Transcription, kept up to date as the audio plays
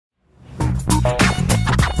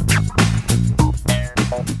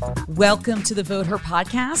Welcome to the Vote Her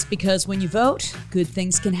podcast, because when you vote, good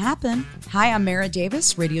things can happen. Hi, I'm Mara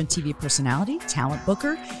Davis, radio and TV personality, talent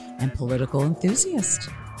booker, and political enthusiast.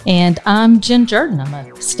 And I'm Jen Jordan. I'm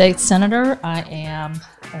a state senator. I am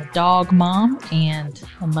a dog mom and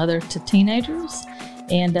a mother to teenagers.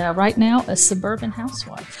 And right now, a suburban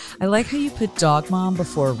housewife. I like how you put dog mom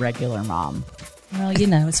before regular mom. Well, you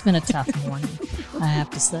know, it's been a tough morning, I have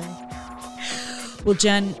to say. Well,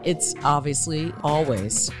 Jen, it's obviously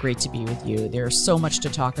always great to be with you. There's so much to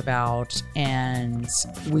talk about, and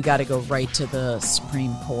we got to go right to the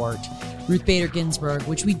Supreme Court. Ruth Bader Ginsburg,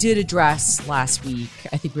 which we did address last week.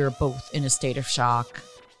 I think we were both in a state of shock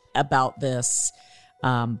about this.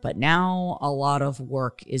 But now a lot of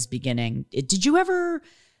work is beginning. Did you ever,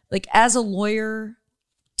 as a lawyer,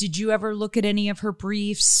 did you ever look at any of her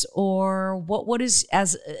briefs, or what is,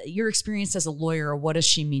 as your experience as a lawyer, what does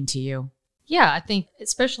she mean to you? Yeah, I think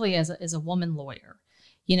especially as a woman lawyer,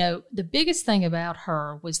 you know, the biggest thing about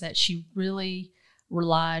her was that she really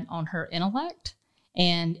relied on her intellect,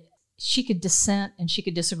 and she could dissent and she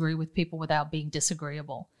could disagree with people without being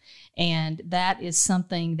disagreeable. And that is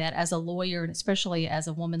something that as a lawyer, and especially as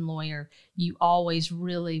a woman lawyer, you always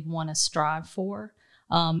really want to strive for.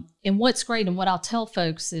 And what's great, and what I'll tell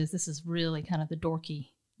folks is, this is really kind of the dorky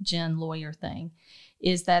Jen lawyer thing,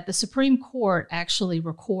 is that the Supreme Court actually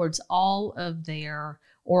records all of their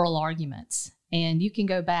oral arguments. And you can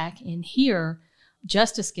go back and hear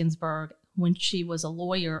Justice Ginsburg when she was a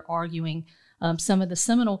lawyer arguing some of the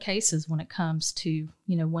seminal cases when it comes to,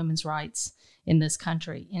 you know, women's rights in this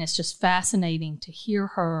country. And it's just fascinating to hear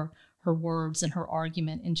her words and her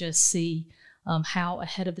argument, and just see how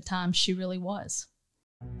ahead of the time she really was.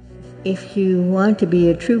 If you want to be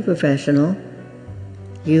a true professional,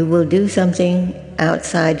 you will do something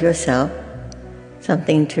outside yourself,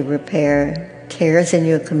 something to repair tears in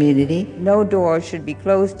your community. No doors should be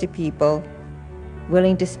closed to people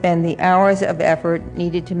willing to spend the hours of effort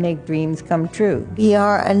needed to make dreams come true. We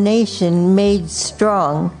are a nation made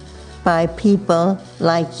strong by people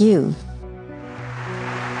like you.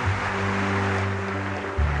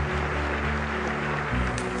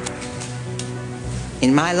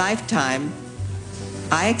 In my lifetime,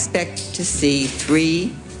 I expect to see 3,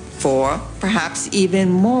 4, perhaps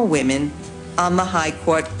even more women on the High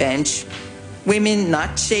Court bench. Women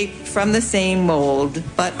not shaped from the same mold,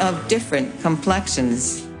 but of different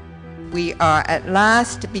complexions. We are at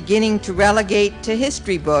last beginning to relegate to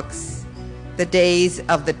history books the days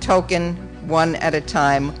of the token, one at a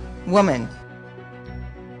time woman.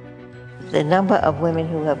 The number of women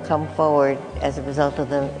who have come forward as a result of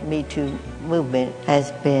the Me Too movement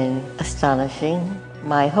has been astonishing.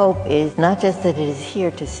 My hope is not just that it is here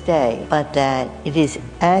to stay, but that it is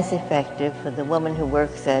as effective for the woman who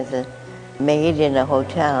works as a maid in a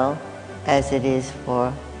hotel as it is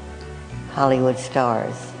for Hollywood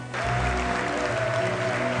stars.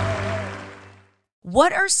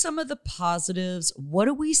 What are some of the positives? What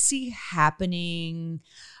do we see happening?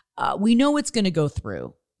 We know it's going to go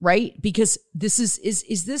through, right? Because this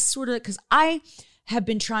is this sort of, because I have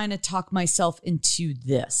been trying to talk myself into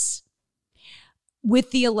this.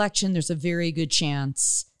 With the election, there's a very good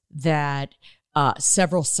chance that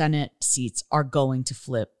several Senate seats are going to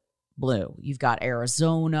flip blue. You've got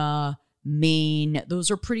Arizona, Maine.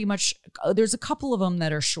 Those are pretty much, there's a couple of them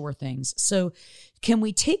that are sure things. So can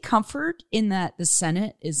we take comfort in that the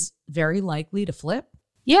Senate is very likely to flip?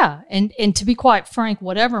 Yeah, and to be quite frank,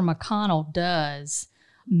 whatever McConnell does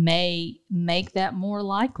may make that more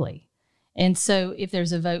likely. And so if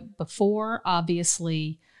there's a vote before,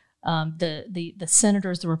 obviously the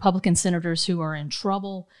senators, the Republican senators who are in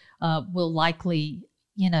trouble will likely,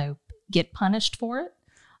 get punished for it.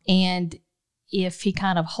 And if he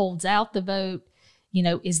kind of holds out the vote,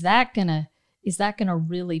 is that gonna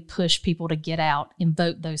really push people to get out and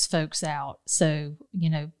vote those folks out? So,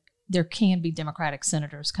 there can be Democratic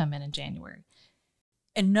senators come in January.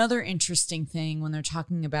 Another interesting thing when they're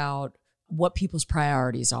talking about what people's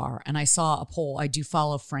priorities are. And I saw a poll. I do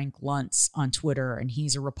follow Frank Luntz on Twitter, and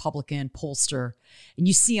he's a Republican pollster. And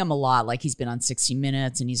you see him a lot, like he's been on 60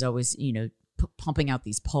 Minutes, and he's always, pumping out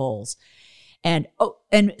these polls. And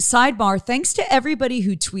sidebar, thanks to everybody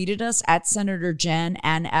who tweeted us at Senator Jen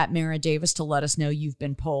and at Mara Davis to let us know you've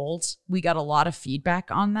been polled. We got a lot of feedback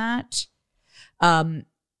on that.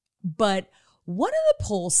 But one of the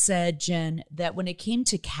polls said, Jen, that when it came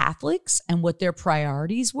to Catholics and what their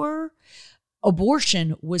priorities were,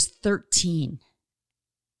 abortion was 13,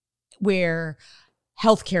 where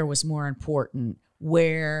healthcare was more important,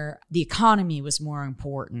 where the economy was more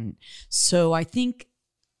important. So I think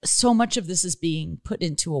so much of this is being put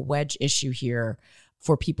into a wedge issue here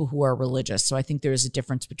for people who are religious. So I think there is a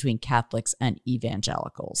difference between Catholics and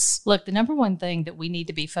evangelicals. Look, the number one thing that we need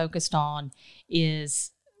to be focused on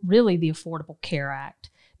is really the Affordable Care Act,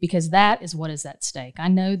 because that is what is at stake. I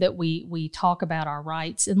know that we talk about our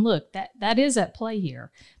rights, and look, that is at play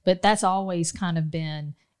here, but that's always kind of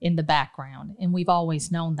been in the background, and we've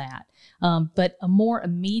always known that. But a more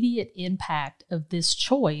immediate impact of this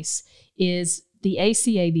choice is the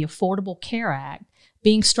ACA, the Affordable Care Act,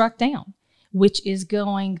 being struck down, which is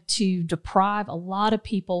going to deprive a lot of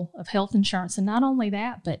people of health insurance. And not only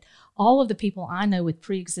that, but all of the people I know with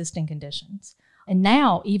pre-existing conditions. And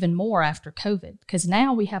now even more after COVID, because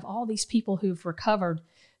now we have all these people who've recovered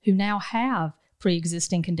who now have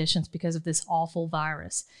pre-existing conditions because of this awful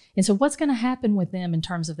virus. And so what's going to happen with them in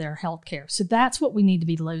terms of their health care? So that's what we need to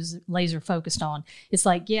be laser focused on. It's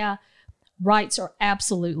like, yeah, rights are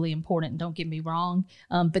absolutely important, don't get me wrong,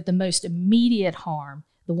 but the most immediate harm,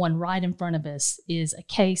 the one right in front of us, is a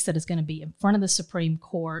case that is going to be in front of the Supreme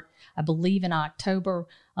Court, I believe in October,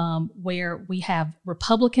 where we have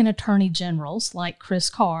Republican attorney generals like Chris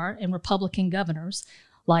Carr and Republican governors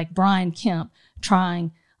like Brian Kemp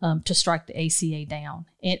trying to strike the ACA down.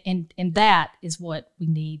 And that is what we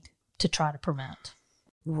need to try to prevent.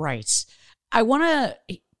 Right. I want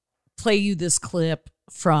to play you this clip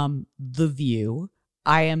from The View.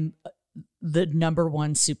 I am the number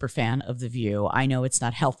one super fan of The View. I know it's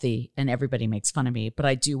not healthy and everybody makes fun of me, but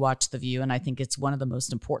I do watch The View, and I think it's one of the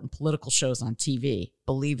most important political shows on TV,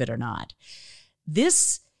 believe it or not.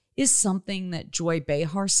 This is something that Joy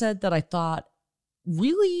Behar said that I thought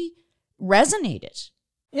really resonated.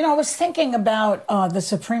 You know, I was thinking about the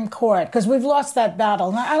Supreme Court, because we've lost that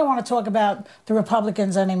battle. Now, I don't want to talk about the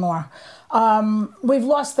Republicans anymore. We've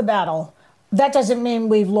lost the battle. That doesn't mean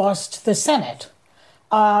we've lost the Senate.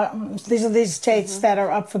 These are these states that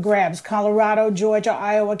are up for grabs: Colorado, Georgia,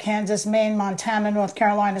 Iowa, Kansas, Maine, Montana, North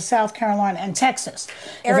Carolina, South Carolina, and Texas.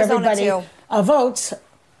 Arizona, too. Votes,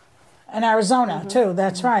 and Arizona, too,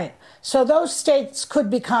 that's right. So those states could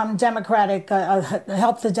become Democratic,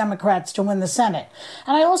 help the Democrats to win the Senate.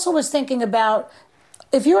 And I also was thinking about,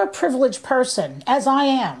 if you're a privileged person, as I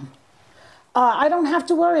am, I don't have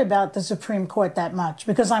to worry about the Supreme Court that much,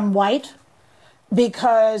 because I'm white,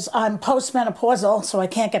 because I'm postmenopausal, so I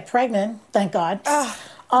can't get pregnant, thank God.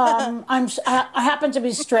 I happen to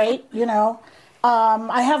be straight, you know.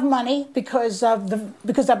 I have money because I've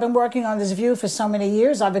been working on this View for so many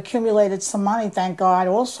years. I've accumulated some money, thank God,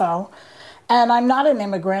 also. And I'm not an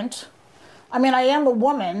immigrant. I mean, I am a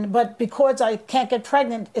woman, but because I can't get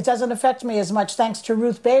pregnant, it doesn't affect me as much, thanks to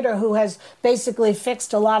Ruth Bader, who has basically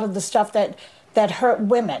fixed a lot of the stuff that hurt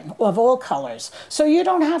women of all colors. So you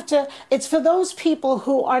don't have to, it's for those people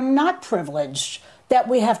who are not privileged that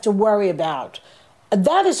we have to worry about.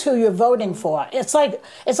 That is who you're voting for. It's like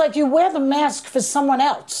you wear the mask for someone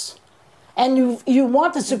else. And you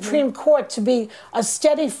want the Supreme Court to be a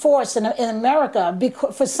steady force in America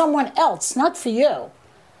for someone else, not for you,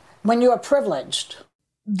 when you're privileged.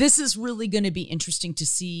 This is really going to be interesting to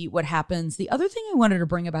see what happens. The other thing I wanted to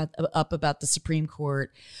bring up about the Supreme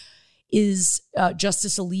Court is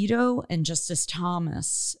Justice Alito and Justice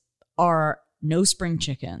Thomas are no spring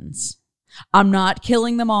chickens. I'm not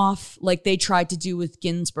killing them off like they tried to do with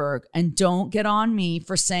Ginsburg. And don't get on me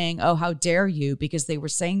for saying, oh, how dare you, because they were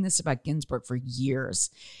saying this about Ginsburg for years.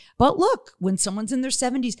 But look, when someone's in their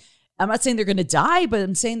 70s, I'm not saying they're going to die, but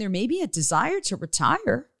I'm saying there may be a desire to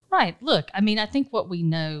retire. Right. Look, I mean, I think what we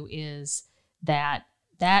know is that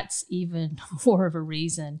that's even more of a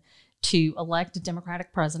reason to elect a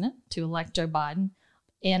Democratic president, to elect Joe Biden,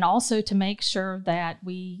 and also to make sure that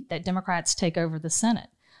Democrats take over the Senate.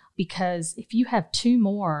 Because if you have two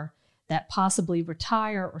more that possibly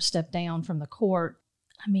retire or step down from the court,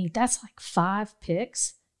 I mean, that's like 5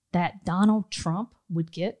 picks that Donald Trump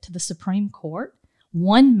would get to the Supreme Court.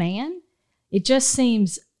 One man, it just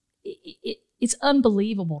seems, it's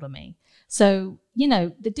unbelievable to me. So, you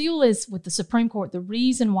know, the deal is with the Supreme Court, the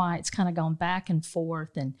reason why it's kind of gone back and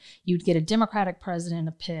forth, and you'd get a Democratic president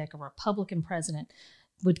a pick, a Republican president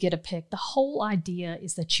would get a pick. The whole idea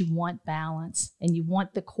is that you want balance and you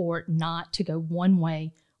want the court not to go one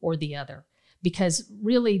way or the other, because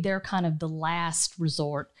really they're kind of the last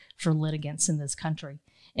resort for litigants in this country.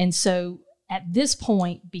 And so at this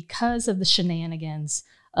point, because of the shenanigans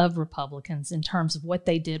of Republicans in terms of what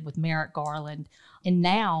they did with Merrick Garland, and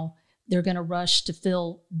now they're going to rush to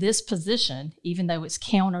fill this position, even though it's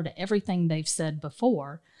counter to everything they've said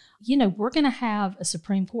before, you know, we're going to have a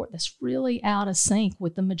Supreme Court that's really out of sync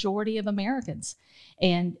with the majority of Americans.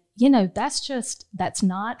 And, you know, that's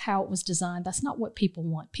not how it was designed. That's not what people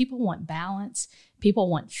want. People want balance.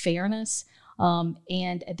 People want fairness.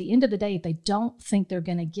 And at the end of the day, if they don't think they're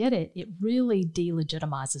going to get it, it really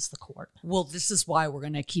delegitimizes the court. Well, this is why we're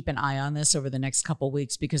going to keep an eye on this over the next couple of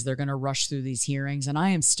weeks, because they're going to rush through these hearings. And I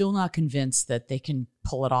am still not convinced that they can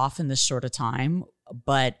pull it off in this short of time.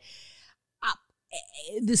 But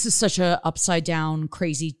this is such a upside down,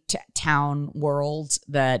 crazy town world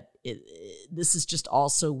that this is just all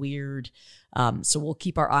so weird. So we'll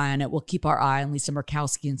keep our eye on it. We'll keep our eye on Lisa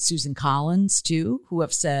Murkowski and Susan Collins, too, who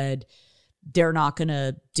have said they're not going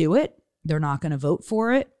to do it. They're not going to vote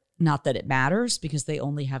for it. Not that it matters, because they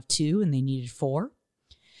only have 2 and they needed 4.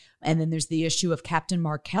 And then there's the issue of Captain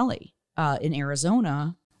Mark Kelly in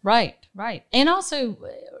Arizona. Right. And also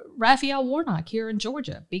Raphael Warnock here in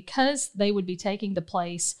Georgia, because they would be taking the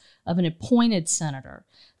place of an appointed senator.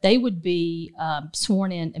 They would be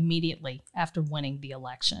sworn in immediately after winning the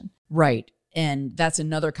election. Right. And that's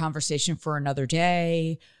another conversation for another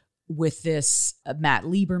day. With this, Matt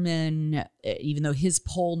Lieberman, even though his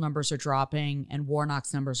poll numbers are dropping and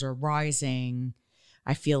Warnock's numbers are rising,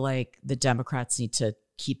 I feel like the Democrats need to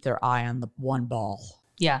keep their eye on the one ball.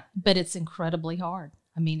 Yeah, but it's incredibly hard.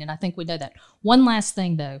 I mean, and I think we know that. One last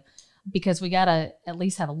thing, though, because we got to at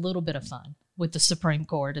least have a little bit of fun with the Supreme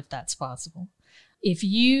Court, if that's possible. If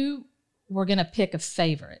you were going to pick a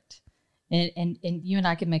favorite, and you and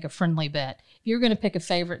I could make a friendly bet, if you're going to pick a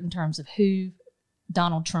favorite in terms of who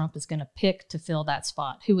Donald Trump is going to pick to fill that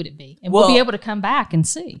spot, who would it be? And we'll be able to come back and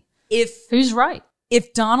see who's right.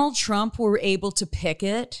 If Donald Trump were able to pick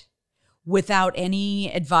it without any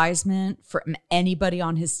advisement from anybody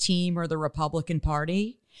on his team or the Republican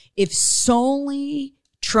Party, if solely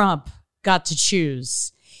Trump got to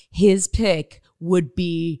choose, his pick would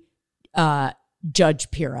be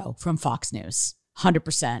Judge Pirro from Fox News.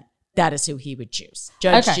 100%. That is who he would choose.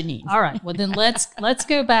 Judge Jeanine. All right. Well, then let's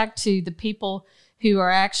go back to the people who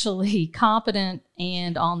are actually competent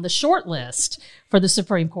and on the short list for the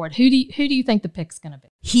Supreme Court. Who do you think the pick's going to be?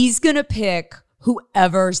 He's going to pick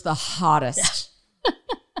whoever's the hottest.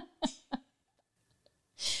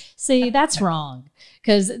 See, that's wrong.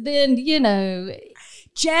 Because then,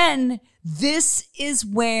 Jen, this is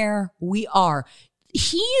where we are.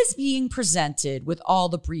 He is being presented with all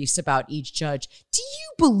the briefs about each judge. Do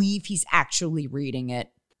you believe he's actually reading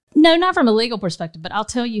it? No, not from a legal perspective, but I'll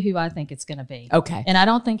tell you who I think it's going to be. Okay. And I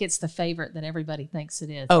don't think it's the favorite that everybody thinks it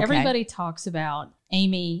is. Okay. Everybody talks about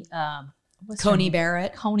Amy Coney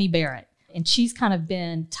Barrett. Coney Barrett. And she's kind of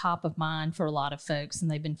been top of mind for a lot of folks, and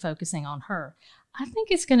they've been focusing on her. I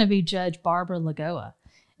think it's going to be Judge Barbara Lagoa.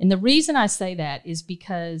 And the reason I say that is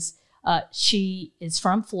because she is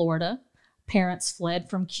from Florida. Parents fled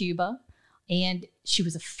from Cuba. And she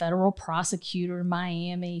was a federal prosecutor in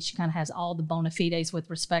Miami. She kind of has all the bona fides with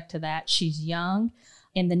respect to that. She's young.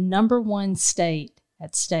 And the number one state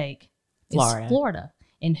at stake is Florida.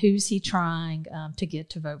 And who's he trying to get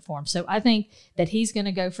to vote for him? So I think that he's going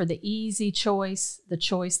to go for the easy choice, the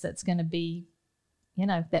choice that's going to be,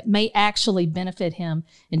 that may actually benefit him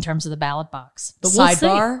in terms of the ballot box. But we'll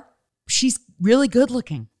Sidebar, she's really good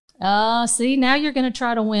looking. See, now you're going to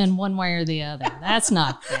try to win one way or the other. That's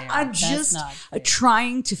not fair. I'm just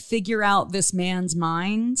trying to figure out this man's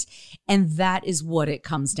mind, and that is what it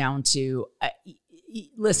comes down to.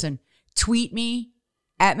 Listen, tweet me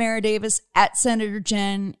at Mara Davis, at Senator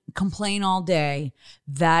Jen, complain all day.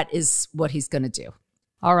 That is what he's going to do.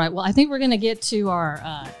 All right. Well, I think we're going to get to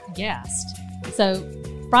our guest. So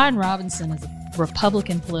Brian Robinson is a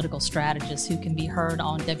Republican political strategist who can be heard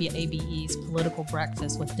on WABE's Political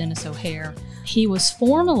Breakfast with Dennis O'Hare. He was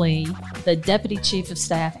formerly the Deputy Chief of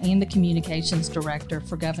Staff and the Communications Director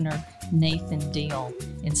for Governor Nathan Deal.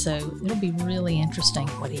 And so it'll be really interesting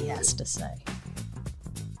what he has to say.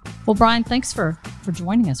 Well, Brian, thanks for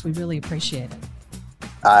joining us. We really appreciate it.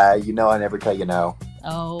 I never tell you no.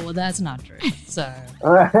 Oh, well, that's not true. So,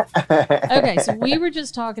 okay, so we were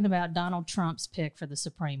just talking about Donald Trump's pick for the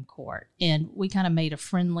Supreme Court, and we kind of made a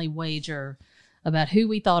friendly wager about who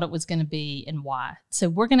we thought it was going to be and why. So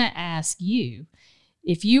we're going to ask you,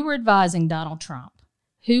 if you were advising Donald Trump,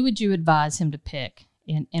 who would you advise him to pick,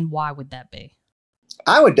 and why would that be?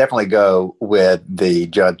 I would definitely go with the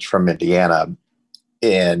judge from Indiana,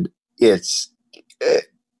 and it's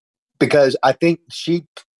because I think she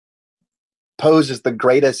poses the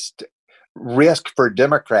greatest risk for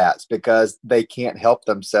Democrats because they can't help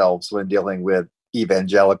themselves when dealing with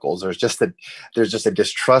evangelicals. There's just a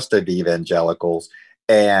distrust of evangelicals.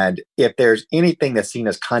 And if there's anything that's seen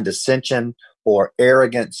as condescension or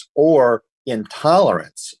arrogance or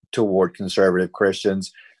intolerance toward conservative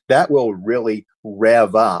Christians, that will really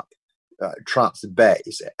rev up Trump's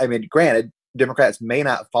base. I mean, granted, Democrats may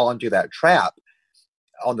not fall into that trap,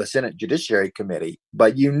 on the Senate Judiciary Committee,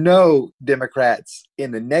 but Democrats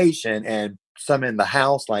in the nation and some in the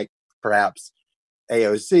House, like perhaps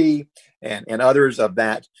AOC and others of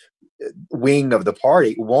that wing of the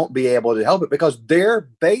party, won't be able to help it because their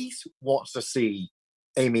base wants to see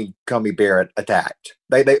Amy Coney Barrett attacked.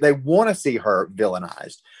 They want to see her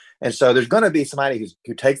villainized. And so there's going to be somebody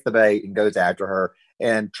who takes the bait and goes after her.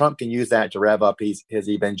 And Trump can use that to rev up his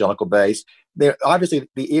evangelical base. Obviously,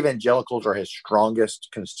 the evangelicals are his strongest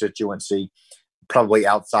constituency, probably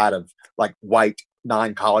outside of like white,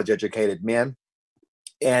 non-college educated men.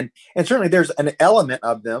 And certainly there's an element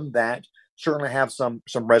of them that certainly have some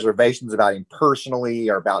reservations about him personally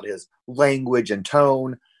or about his language and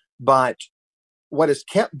tone. But what has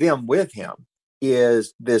kept them with him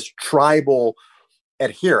is this tribal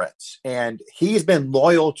adherence. And he's been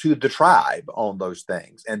loyal to the tribe on those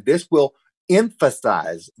things. And this will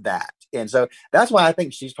emphasize that. And so that's why I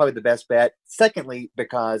think she's probably the best bet. Secondly,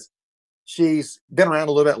 because she's been around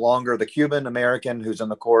a little bit longer. The Cuban American who's in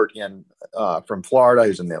the court from Florida,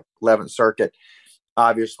 who's in the 11th Circuit,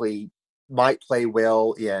 obviously might play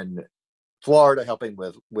well in Florida, helping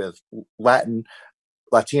with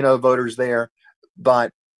Latino voters there.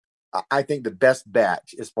 But I think the best bet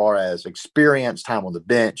as far as experience, time on the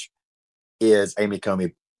bench, is Amy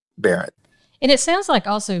Coney Barrett. And it sounds like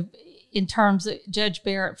also in terms of Judge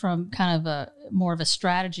Barrett from kind of a more of a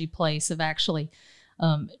strategy place of actually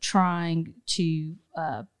trying to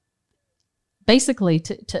basically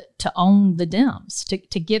to own the Dems,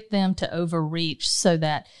 to get them to overreach so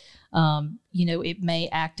that, it may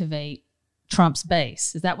activate Trump's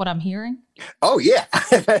base. Is that what I'm hearing? Oh, yeah.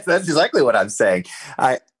 That's exactly what I'm saying.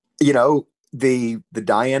 The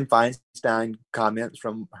Dianne Feinstein comments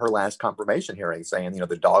from her last confirmation hearing saying,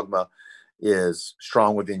 the dogma is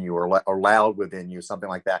strong within you or loud within you, something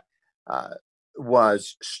like that,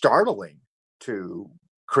 was startling to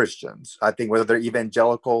Christians. I think whether they're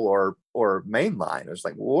evangelical or mainline, it's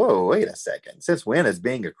like, whoa, wait a second. Since when is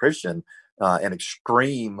being a Christian an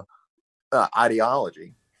extreme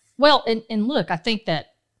ideology? Well, and look, I think that,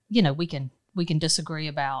 we can disagree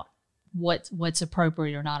about what's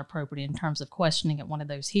appropriate or not appropriate in terms of questioning at one of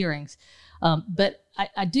those hearings. But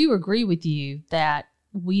I do agree with you that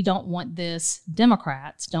we don't want this,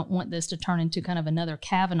 Democrats don't want this to turn into kind of another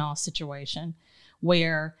Kavanaugh situation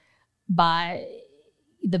where by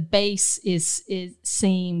the base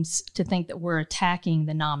seems to think that we're attacking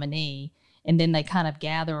the nominee and then they kind of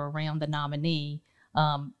gather around the nominee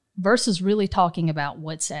versus really talking about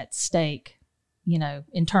what's at stake,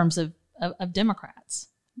 in terms of Democrats.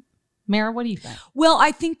 Mara, what do you think? Well,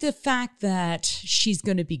 I think the fact that she's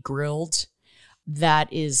going to be grilled,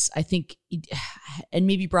 that is, I think, and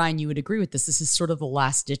maybe Brian, you would agree with this, this is sort of the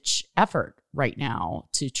last ditch effort right now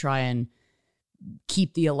to try and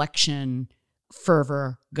keep the election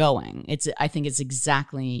fervor going. I think it's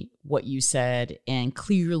exactly what you said. And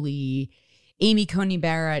clearly, Amy Coney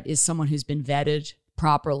Barrett is someone who's been vetted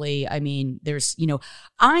properly. I mean, there's,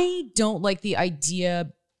 I don't like the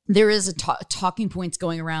idea. There is a talking points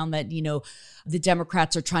going around that, the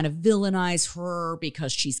Democrats are trying to villainize her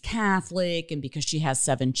because she's Catholic and because she has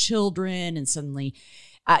 7 children. And suddenly,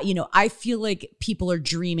 I feel like people are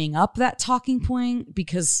dreaming up that talking point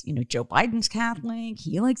because, Joe Biden's Catholic.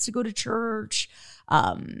 He likes to go to church.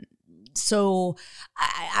 So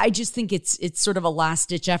I just think it's sort of a last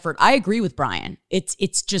ditch effort. I agree with Brian.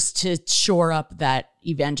 It's just to shore up that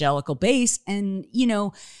evangelical base. And,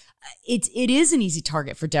 it is an easy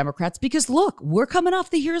target for Democrats because, look, we're coming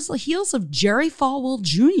off the heels of Jerry Falwell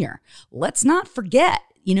Jr. Let's not forget,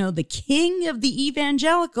 the king of the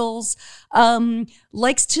evangelicals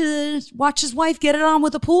likes to watch his wife get it on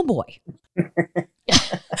with a pool boy.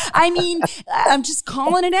 I mean, I'm just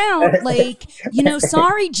calling it out. Like,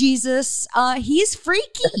 sorry, Jesus, he's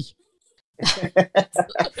freaky.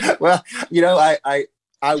 Well,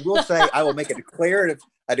 I will say I will make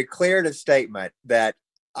a declarative statement that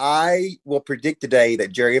I will predict today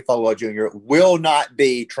that Jerry Falwell Jr. will not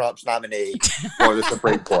be Trump's nominee for the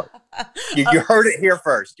Supreme Court. You heard it here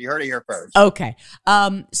first. Okay.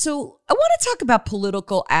 So I want to talk about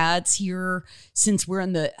political ads here since we're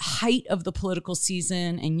in the height of the political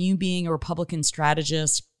season and you being a Republican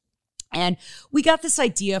strategist. And we got this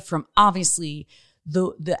idea from obviously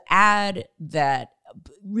the ad that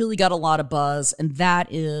really got a lot of buzz, and that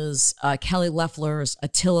is Kelly Loeffler's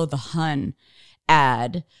Attila the Hun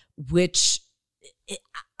ad, which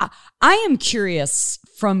I am curious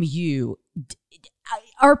from you.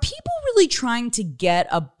 Are people really trying to get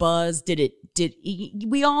a buzz?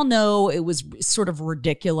 We all know it was sort of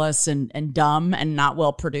ridiculous and dumb and not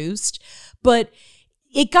well produced, but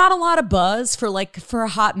it got a lot of buzz for a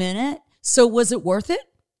hot minute. So was it worth it?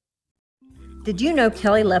 Did you know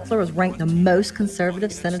Kelly Loeffler was ranked the most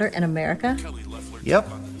conservative senator in America? Yep,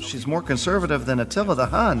 she's more conservative than Attila the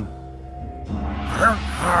Hun.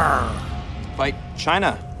 Fight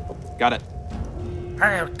China. Got it.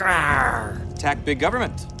 Attack big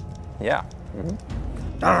government. Yeah.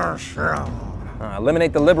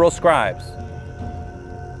 Eliminate the liberal scribes.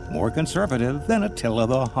 More conservative than Attila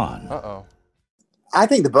the Hun. Uh-oh. I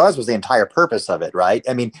think the buzz was the entire purpose of it, right?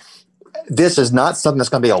 I mean, this is not something that's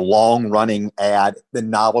going to be a long-running ad. The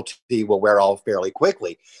novelty will wear off fairly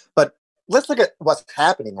quickly. But let's look at what's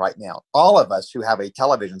happening right now. All of us who have a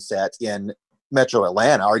television set in Metro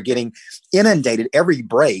Atlanta are getting inundated every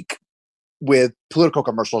break with political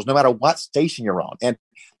commercials, no matter what station you're on. And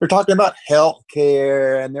they're talking about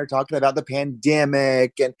healthcare, and they're talking about the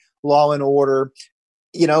pandemic and law and order,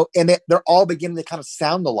 you know, and they're all beginning to kind of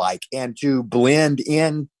sound alike and to blend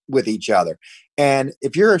in with each other. And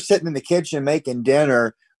if you're sitting in the kitchen making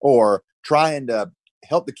dinner or trying to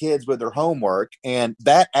help the kids with their homework and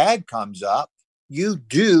that ad comes up, you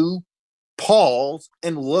do pause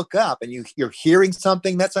and look up, and you're hearing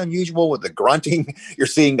something that's unusual with the grunting. You're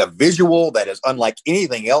seeing a visual that is unlike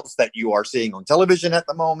anything else that you are seeing on television at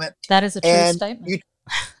the moment. That is a true statement.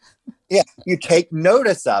 You take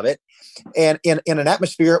notice of it, and in an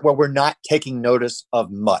atmosphere where we're not taking notice of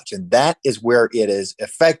much. And that is where it is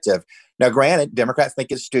effective. Now, granted, Democrats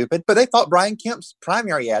think it's stupid, but they thought Brian Kemp's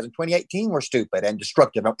primary ads in 2018 were stupid and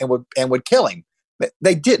destructive and would kill him. But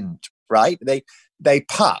they didn't, right? They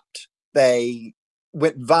popped. They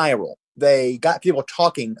went viral. They got people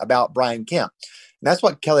talking about Brian Kemp. And that's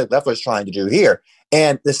what Kelly Loeffler is trying to do here.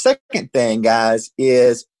 And the second thing, guys,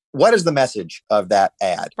 is what is the message of that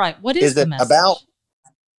ad? Right. What is the message?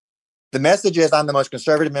 The message is, I'm the most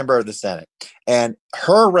conservative member of the Senate. And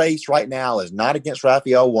her race right now is not against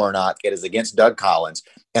Raphael Warnock. It is against Doug Collins.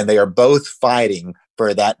 And they are both fighting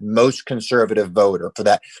for that most conservative voter, for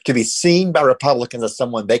that to be seen by Republicans as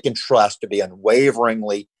someone they can trust to be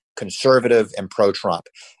unwaveringly conservative and pro-Trump.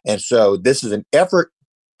 And so this is an effort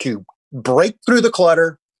to break through the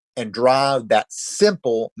clutter and drive that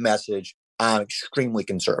simple message. I'm extremely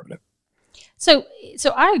conservative. So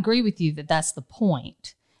I agree with you that that's the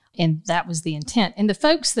point. And that was the intent. And the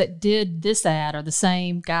folks that did this ad are the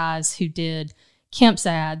same guys who did Kemp's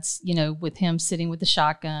ads, you know, with him sitting with the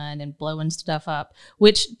shotgun and blowing stuff up,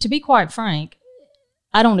 which, to be quite frank,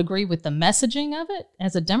 I don't agree with the messaging of it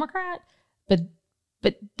as a Democrat,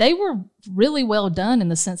 but they were really well done in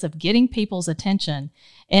the sense of getting people's attention.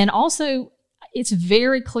 And also, it's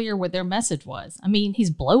very clear what their message was. I mean, he's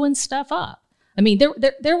blowing stuff up. I mean,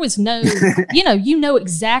 there was no, you know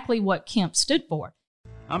exactly what Kemp stood for.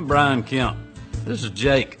 I'm Brian Kemp. This is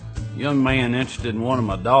Jake, a young man interested in one of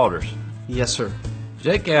my daughters. Yes, sir.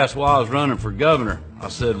 Jake asked why I was running for governor. I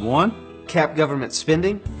said, 1, cap government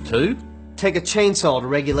spending. 2, take a chainsaw to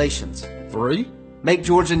regulations. 3, make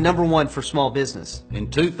Georgia #1 for small business.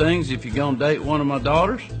 And 2 things if you're going to date one of my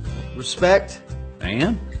daughters. Respect.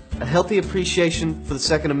 And? A healthy appreciation for the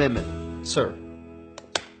Second Amendment, sir.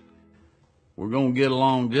 We're going to get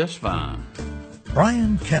along just fine.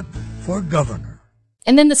 Brian Kemp for governor.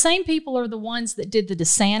 And then the same people are the ones that did the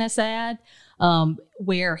DeSantis ad,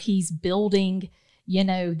 where he's building,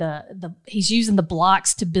 he's using the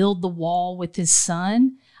blocks to build the wall with his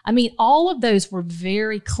son. I mean, all of those were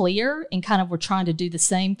very clear and kind of were trying to do the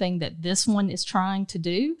same thing that this one is trying to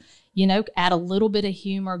do, add a little bit of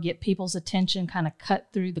humor, get people's attention, kind of cut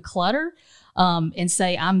through the clutter, and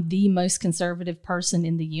say, I'm the most conservative person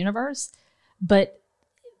in the universe. But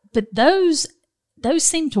those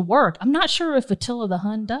seem to work. I'm not sure if Attila the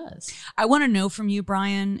Hun does. I want to know from you,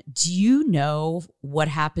 Brian, do you know what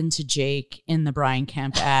happened to Jake in the Brian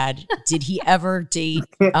Kemp ad? Did he ever date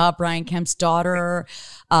Brian Kemp's daughter?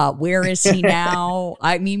 Where is he now?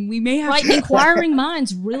 I mean, we may have inquiring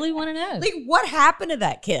minds really want to know. Like, what happened to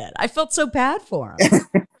that kid? I felt so bad for him.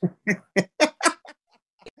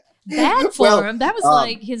 Bad for him? That was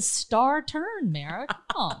like his star turn, Mara. Come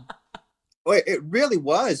on. Well, it really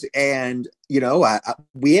was. And,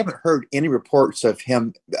 we haven't heard any reports of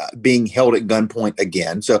him being held at gunpoint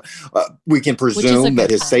again. So we can presume that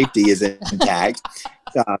his safety is intact.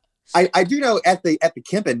 I do know at the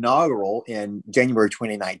Kemp inaugural in January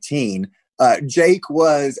 2019, Jake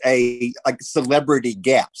was a celebrity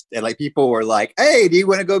guest. And people were like, hey, do you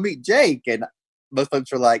want to go meet Jake? And most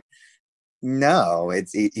folks were like, no,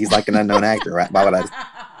 he's like an unknown actor, right? Why would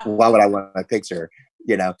I want a picture,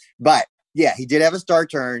 But yeah, he did have a star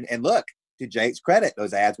turn. And look, to Jake's credit,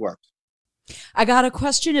 those ads worked. I got a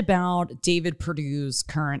question about David Perdue's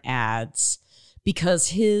current ads, because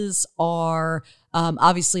his are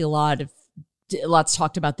obviously a lot of lots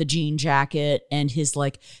talked about the jean jacket and his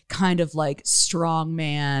like kind of like strong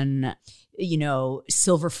man, you know,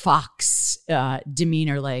 silver fox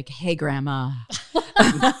demeanor, like, hey, grandma,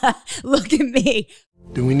 look at me.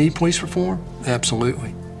 Do we need police reform?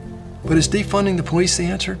 Absolutely. But is defunding the police the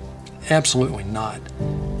answer? Absolutely not.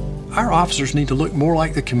 Our officers need to look more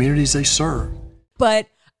like the communities they serve. But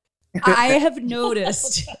I have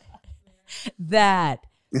noticed that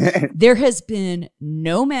there has been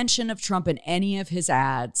no mention of Trump in any of his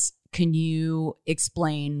ads. Can you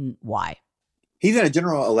explain why? He's in a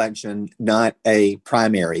general election, not a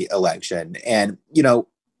primary election. And, you know,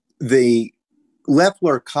 the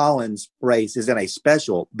Loeffler-Collins race is in a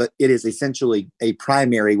special, but it is essentially a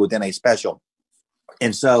primary within a special.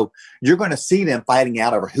 And so you're going to see them fighting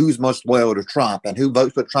out over who's most loyal to Trump and who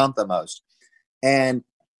votes for Trump the most. And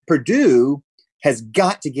Perdue has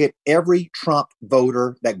got to get every Trump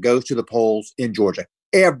voter that goes to the polls in Georgia,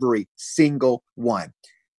 every single one.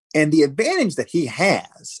 And the advantage that he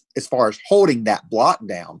has as far as holding that block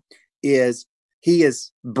down is he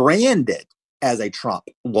is branded as a Trump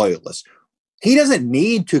loyalist. He doesn't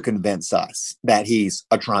need to convince us that he's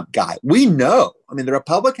a Trump guy. We know, I mean, the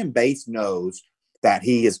Republican base knows that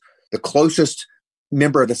he is the closest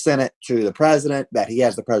member of the Senate to the president, that he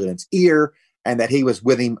has the president's ear, and that he was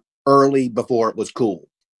with him early before it was cool.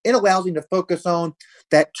 It allows him to focus on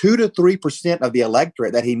that 2 to 3% of the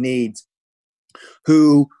electorate that he needs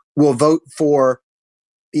who will vote for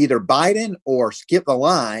either Biden or skip the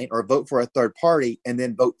line or vote for a third party and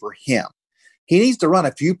then vote for him. He needs to run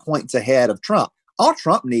a few points ahead of Trump. All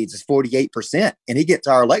Trump needs is 48%, and he gets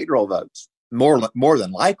our electoral votes more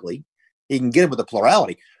than likely. He can get them with a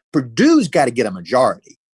plurality. Perdue's got to get a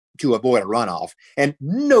majority to avoid a runoff. And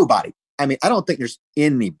nobody, I mean, I don't think there's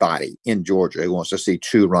anybody in Georgia who wants to see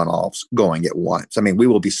 2 runoffs going at once. I mean, we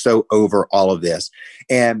will be so over all of this.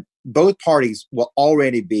 And both parties will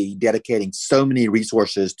already be dedicating so many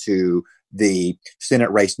resources to the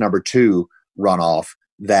Senate race number 2 runoff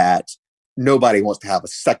that nobody wants to have a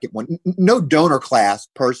second one. No donor class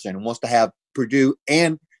person wants to have Perdue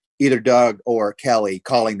and either Doug or Kelly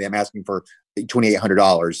calling them asking for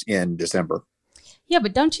 $2,800 in December. Yeah,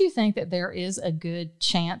 but don't you think that there is a good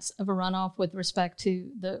chance of a runoff with respect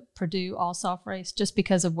to the Perdue Ossoff race, just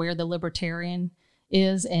because of where the Libertarian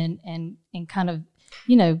is and kind of,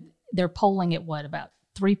 you know, they're polling at what, about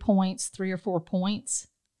 3 or 4 points?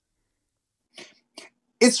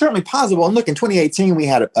 It's certainly possible. And look, in 2018, we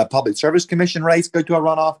had a Public Service Commission race go to a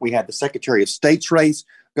runoff. We had the Secretary of State's race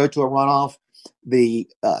go to a runoff. The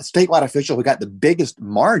statewide official who got the biggest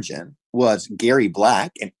margin was Gary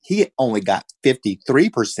Black, and he only got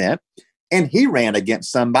 53%. And he ran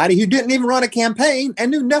against somebody who didn't even run a campaign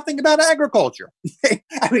and knew nothing about agriculture.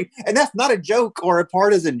 I mean, and that's not a joke or a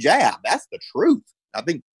partisan jab. That's the truth. I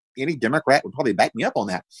think any Democrat would probably back me up on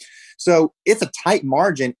that. So it's a tight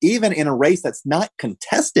margin, even in a race that's not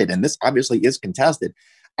contested. And this obviously is contested.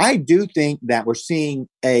 I do think that we're seeing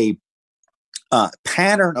a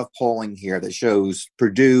pattern of polling here that shows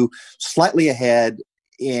Perdue slightly ahead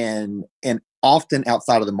and often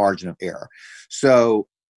outside of the margin of error. So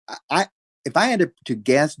if I had to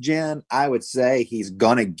guess, Jen, I would say he's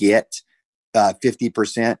going to get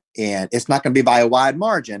 50%, and it's not going to be by a wide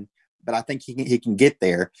margin, but I think he can get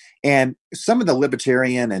there. And some of the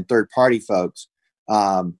Libertarian and third party folks,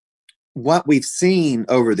 what we've seen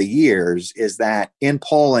over the years is that in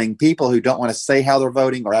polling, people who don't want to say how they're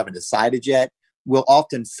voting or haven't decided yet will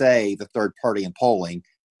often say the third party in polling.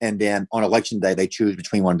 And then on election day, they choose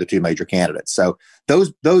between one of the 2 major candidates. So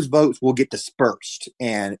those votes will get dispersed,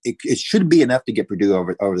 and it should be enough to get Perdue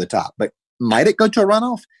over the top. But might it go to a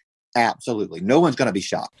runoff? Absolutely. No one's going to be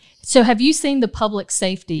shocked. So have you seen the public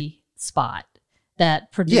safety spot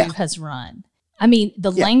that Perdue has run? I mean,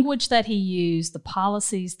 the language that he used, the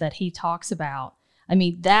policies that he talks about, I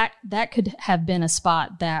mean, that could have been a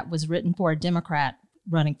spot that was written for a Democrat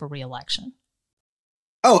running for re-election.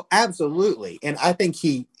 Oh, absolutely. And I think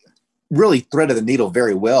he really threaded the needle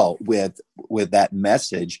very well with that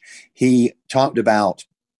message. He talked about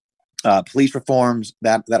police reforms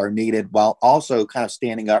that are needed, while also kind of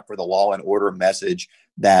standing up for the law and order message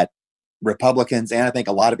that Republicans and I think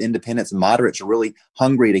a lot of independents and moderates are really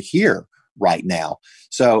hungry to hear right now.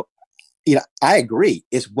 So, you know, I agree.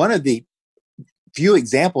 It's one of the few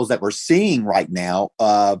examples that we're seeing right now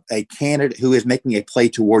of a candidate who is making a play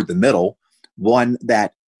toward the middle, one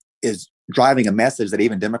that is driving a message that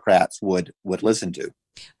even Democrats would listen to.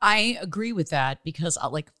 I agree with that because,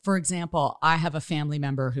 like, for example, I have a family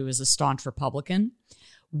member who is a staunch Republican,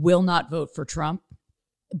 will not vote for Trump,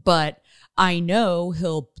 but I know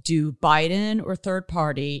he'll do Biden or third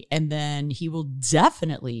party, and then he will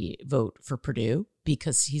definitely vote for Perdue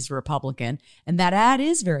because he's a Republican. And that ad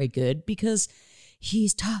is very good because he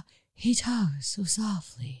talks so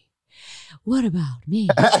softly. What about me?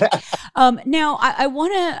 Now I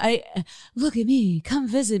want to look at me. Come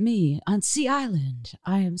visit me on Sea Island.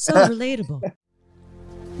 I am so relatable.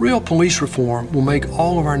 Real police reform will make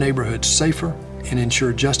all of our neighborhoods safer and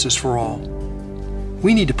ensure justice for all.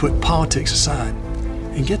 We need to put politics aside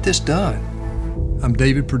and get this done. I'm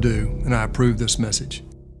David Perdue, and I approve this message.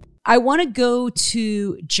 I want to go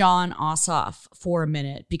to Jon Ossoff for a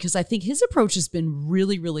minute because I think his approach has been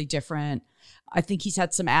really, really different. I think he's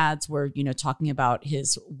had some ads where, talking about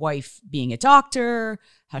his wife being a doctor,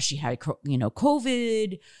 how she had,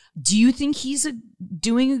 COVID. Do you think he's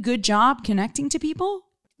doing a good job connecting to people?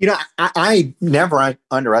 I never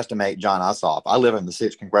underestimate Jon Ossoff. I live in the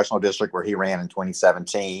 6th Congressional District where he ran in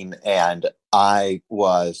 2017, and I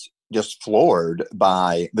was just floored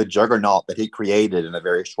by the juggernaut that he created in a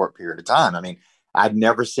very short period of time. I mean, I've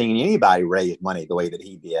never seen anybody raise money the way that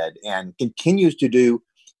he did and continues to do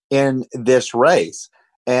in this race.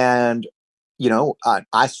 And,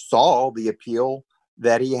 I saw the appeal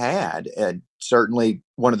that he had. And certainly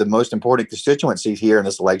one of the most important constituencies here in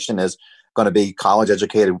this election is going to be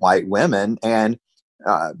college-educated white women. And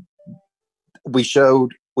we saw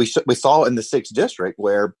in the 6th district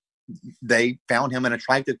where they found him an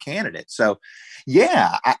attractive candidate. So,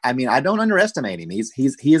 yeah, I don't underestimate him.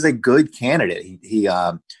 He is a good candidate. He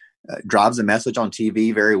drives a message on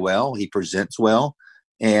TV very well. He presents well,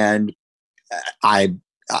 and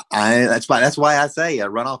that's why I say a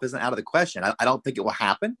runoff isn't out of the question. I don't think it will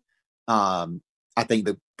happen. I think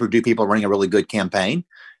the Perdue people are running a really good campaign,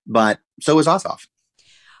 but so is Ossoff.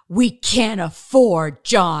 We can't afford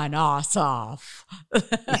Jon Ossoff.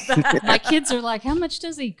 My kids are like, how much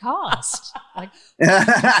does he cost? There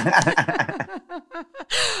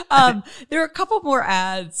are a couple more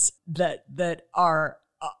ads that are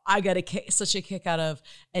I got such a kick out of.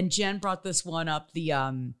 And Jen brought this one up, the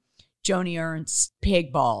Joni Ernst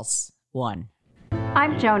pig balls one.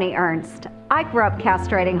 I'm Joni Ernst. I grew up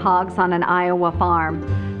castrating hogs on an Iowa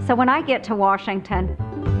farm. So when I get to Washington,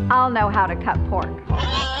 I'll know how to cut pork.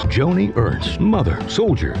 Joni Ernst, mother,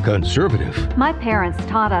 soldier, conservative. My parents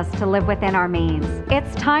taught us to live within our means.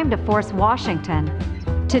 It's time to force Washington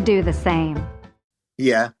to do the same.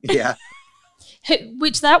 Yeah.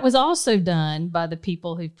 Which that was also done by the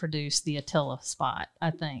people who produced the Attila spot,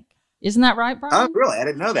 I think. Isn't that right, Brian? Oh, really? I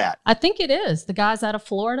didn't know that. I think it is. The guys out of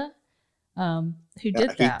Florida who did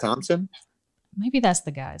that. Keith Thompson? Maybe that's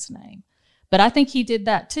the guy's name. But I think he did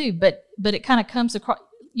that too. But it kind of comes across.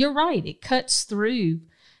 You're right. It cuts through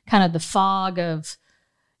kind of the fog of,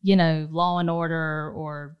 law and order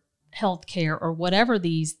or healthcare or whatever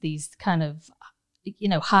these kind of,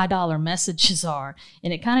 high dollar messages are.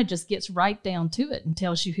 And it kind of just gets right down to it and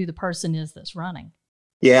tells you who the person is that's running.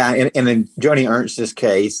 Yeah. And in Joni Ernst's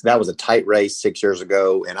case, that was a tight race 6 years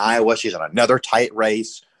ago in Iowa. She's on another tight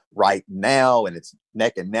race right now, and it's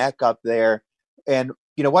neck and neck up there. And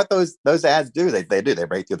you know what those ads do? They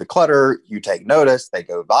break through the clutter. You take notice. They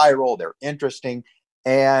go viral. They're interesting.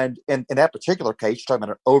 And in that particular case, you're talking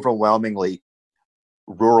about an overwhelmingly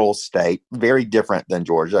rural state, very different than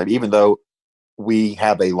Georgia. I mean, even though we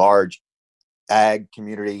have a large ag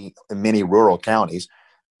community in many rural counties,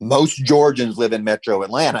 most Georgians live in metro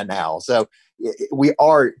Atlanta now. So we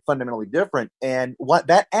are fundamentally different. And what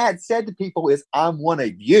that ad said to people is, I'm one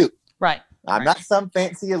of you. Right. I'm not some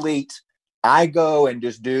fancy elite. I go and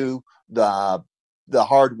just do the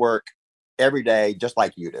hard work every day, just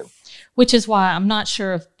like you do. Which is why I'm not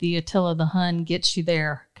sure if the Attila the Hun gets you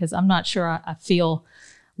there, because I'm not sure I feel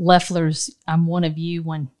Loeffler's I'm one of you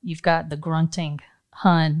when you've got the grunting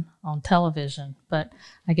Hun on television. But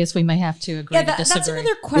I guess we may have to agree to disagree. That's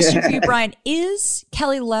another question for you, Brian. Is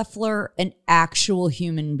Kelly Loeffler an actual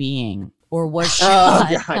human being? Or was she? Y'all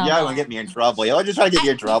gonna get me in trouble. Y'all just try to get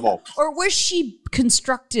you in trouble. Or was she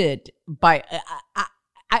constructed by?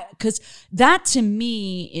 Because that to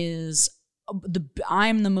me is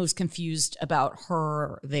I'm the most confused about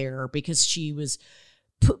her there, because she was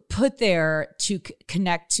put there to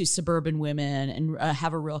connect to suburban women and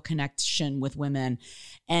have a real connection with women,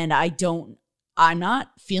 and I'm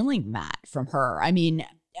not feeling that from her. I mean.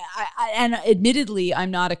 And admittedly, I'm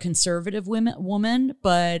not a conservative woman,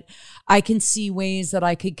 but I can see ways that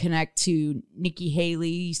I could connect to Nikki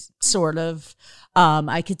Haley, sort of.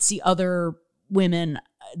 I could see other women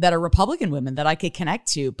that are Republican women that I could connect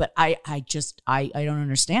to, but I don't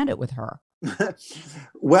understand it with her.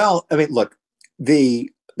 Well, I mean, look, the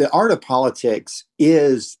art of politics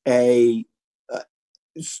is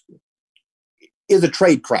is a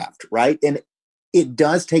trade craft, right? And it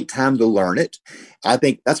does take time to learn it. I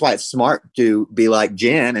think that's why it's smart to be like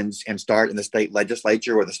Jen and start in the state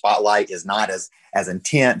legislature where the spotlight is not as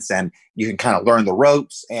intense, and you can kind of learn the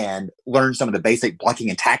ropes and learn some of the basic blocking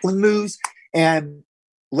and tackling moves. And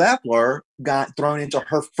Loeffler got thrown into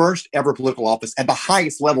her first ever political office at the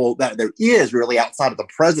highest level that there is really outside of the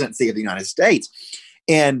presidency of the United States.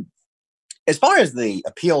 And as far as the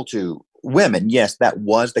appeal to women, yes, that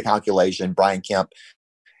was the calculation. Brian Kemp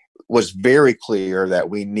was very clear that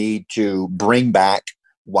we need to bring back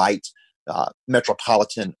white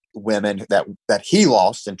metropolitan women that he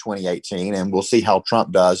lost in 2018. And we'll see how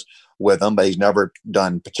Trump does with them, but he's never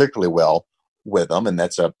done particularly well with them. And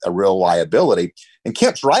that's a real liability. And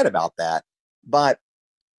Kemp's right about that. But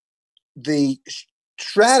the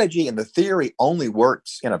strategy and the theory only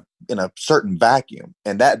works in a certain vacuum.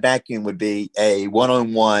 And that vacuum would be a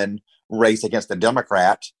one-on-one race against a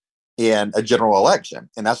Democrat in a general election.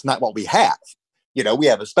 And that's not what we have. We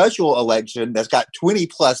have a special election that's got 20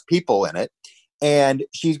 plus people in it. And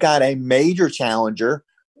she's got a major challenger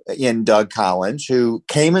in Doug Collins, who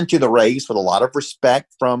came into the race with a lot of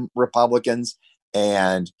respect from Republicans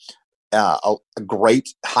and a great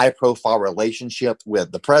high profile relationship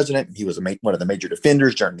with the president. He was one of the major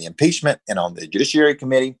defenders during the impeachment and on the Judiciary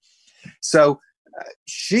Committee. So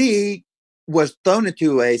she was thrown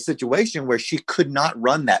into a situation where she could not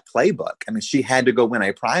run that playbook. I mean, she had to go win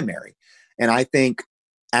a primary. And I think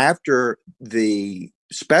after the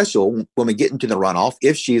special, when we get into the runoff,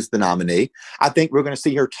 if she's the nominee, I think we're going to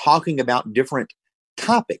see her talking about different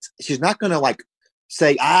topics. She's not going to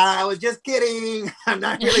say, I was just kidding, I'm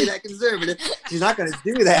not really that conservative. She's not going to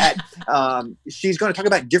do that. She's going to talk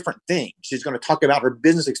about different things. She's going to talk about her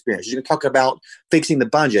business experience. She's going to talk about fixing the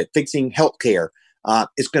budget, fixing healthcare.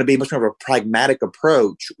 It's going to be much more of a pragmatic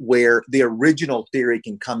approach where the original theory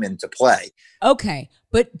can come into play. Okay.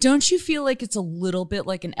 But don't you feel like it's a little bit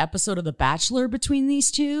like an episode of The Bachelor between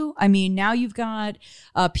these two? I mean, now you've got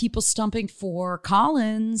people stumping for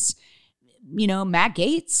Collins. Matt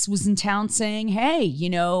Gaetz was in town saying, hey,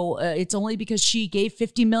 it's only because she gave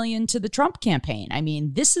 $50 million to the Trump campaign. I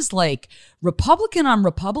mean, this is like Republican on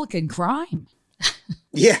Republican crime.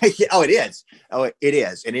 Yeah. Oh, it is. It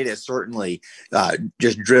is. And it has certainly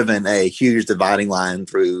just driven a huge dividing line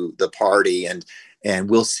through the party. And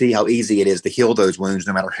we'll see how easy it is to heal those wounds,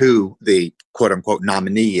 no matter who the quote unquote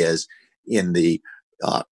nominee is in the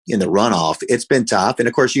runoff. It's been tough. And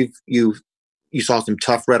of course, you saw some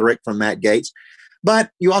tough rhetoric from Matt Gaetz, but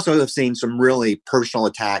you also have seen some really personal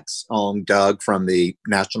attacks on Doug from the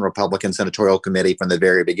National Republican Senatorial Committee from the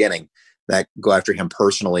very beginning that go after him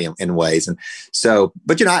personally in ways. And so,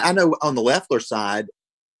 but I know on the Loeffler side,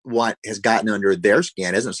 what has gotten under their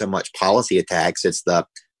skin isn't so much policy attacks. It's the,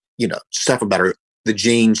 stuff about the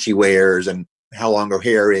jeans she wears and how long her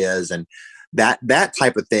hair is. And that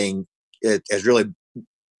type of thing has really,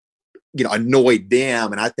 annoyed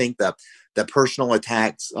them. And I think the personal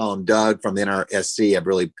attacks on Doug from the NRSC have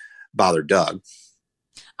really bothered Doug.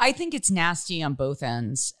 I think it's nasty on both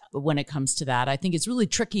ends when it comes to that. I think it's really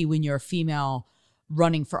tricky when you're a female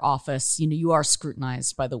running for office. You are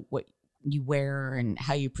scrutinized by what you wear and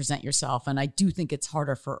how you present yourself. And I do think it's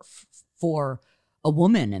harder for a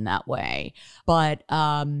woman in that way. But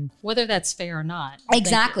whether that's fair or not.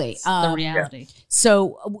 Exactly. The reality.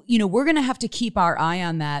 So, we're going to have to keep our eye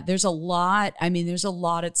on that. There's a lot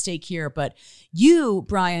at stake here, but you,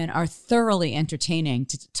 Brian, are thoroughly entertaining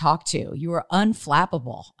to talk to. You are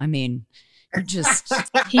unflappable. I mean, you're just...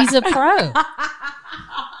 He's a pro.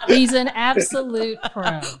 He's an absolute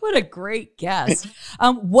pro. What a great guest.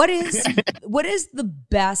 What is the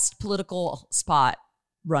best political spot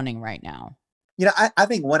running right now? I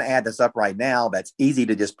think one ad that's up right now that's easy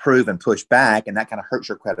to just prove and push back, and that kind of hurts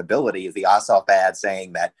your credibility, is the Ossoff ad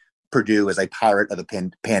saying that Perdue is a pirate of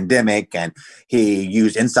the pandemic, and he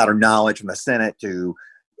used insider knowledge from the Senate to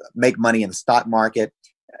make money in the stock market.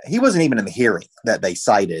 He wasn't even in the hearing that they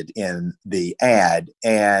cited in the ad,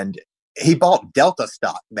 and he bought Delta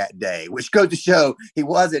stock that day, which goes to show he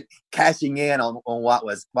wasn't cashing in on what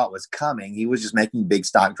was coming. He was just making big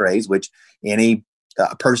stock trades, which any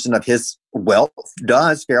person of his wealth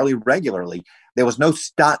does fairly regularly. There was no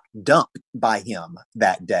stock dump by him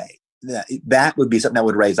that day. That would be something that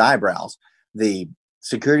would raise eyebrows. The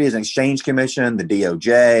Securities and Exchange Commission, the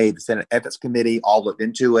DOJ, the Senate Ethics Committee all looked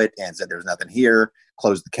into it and said there's nothing here,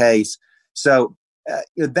 closed the case. So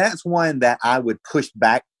that's one that I would push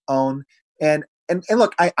back on. And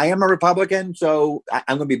look, I am a Republican, so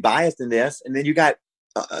I'm going to be biased in this. And then you got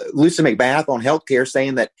Lucy McBath on healthcare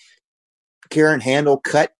saying that Karen Handel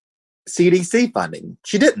cut CDC funding.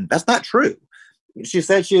 She didn't. That's not true. She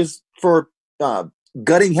said she was for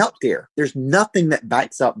gutting healthcare. There's nothing that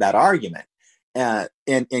backs up that argument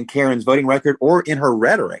in Karen's voting record or in her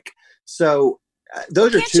rhetoric. So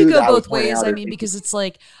those are two. Can't you go both ways? I mean, because it's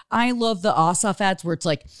like, I love the Ossoff ads where it's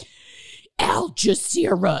like, Al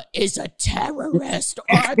Jazeera is a terrorist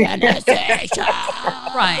organization.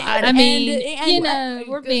 Right. I mean,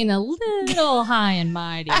 we're being a little high and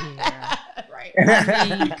mighty here. Right. I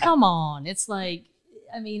mean, come on. It's like,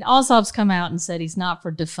 I mean, Ossoff's come out and said he's not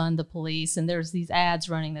for defund the police. And there's these ads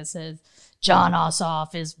running that says, John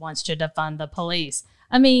Ossoff wants to defund the police.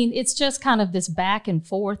 I mean, it's just kind of this back and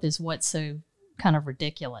forth is what's so kind of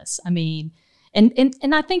ridiculous. I mean, and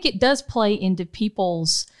I think it does play into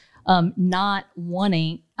people's not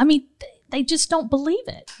wanting, I mean, they just don't believe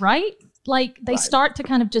it, right? Like they start to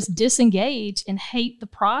kind of just disengage and hate the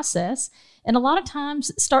process. And a lot of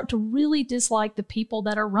times start to really dislike the people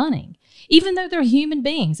that are running, even though they're human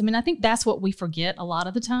beings. I mean, I think that's what we forget a lot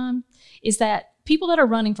of the time is that people that are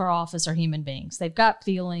running for office are human beings. They've got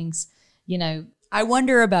feelings, you know. I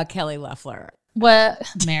wonder about Kelly Loeffler. Well,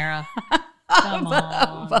 Mara, come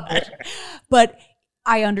on. But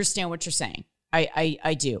I understand what you're saying.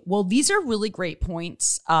 I do. Well, these are really great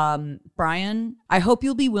points. Brian, I hope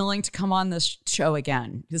you'll be willing to come on this show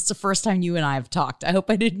again. This is the first time you and I have talked. I hope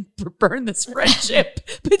I didn't burn this friendship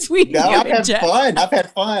between you and Jen. I've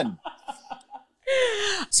had fun.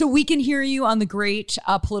 So we can hear you on the great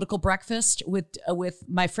Political Breakfast with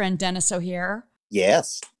my friend Dennis O'Hare.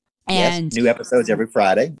 Yes. And new episodes every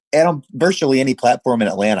Friday. And on virtually any platform in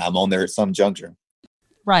Atlanta, I'm on there at some juncture.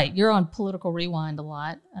 Right. You're on Political Rewind a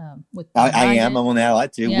lot. I am. I'm on that a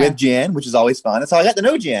lot too. With Jen, which is always fun. That's how I got to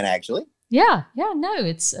know Jen, actually. Yeah. No,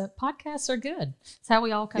 it's podcasts are good. It's how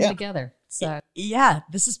we all come together. So yeah,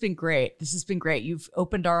 this has been great. You've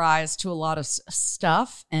opened our eyes to a lot of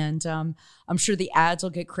stuff, and I'm sure the ads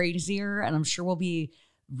will get crazier, and I'm sure we'll be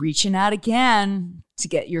reaching out again to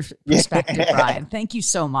get your perspective, Brian. Thank you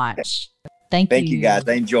so much. Thank you guys.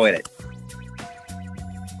 I enjoyed it.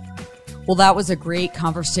 Well, that was a great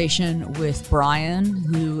conversation with Brian,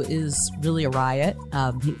 who is really a riot.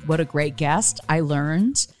 What a great guest. I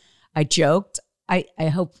learned. I joked. I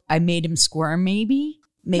hope I made him squirm, maybe.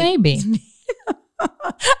 I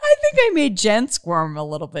think I made Jen squirm a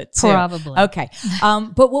little bit too. Probably. Okay.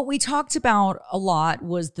 But what we talked about a lot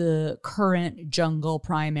was the current jungle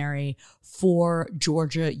primary for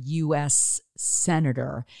Georgia U.S.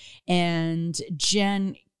 Senator. And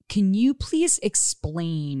Jen, can you please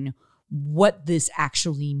explain what this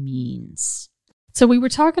actually means? So we were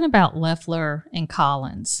talking about Loeffler and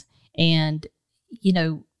Collins, and, you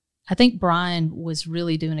know, I think Brian was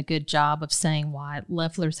really doing a good job of saying why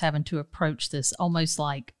Loeffler's having to approach this almost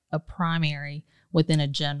like a primary within a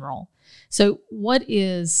general. So what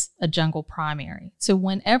is a jungle primary? So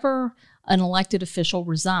whenever an elected official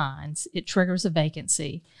resigns, it triggers a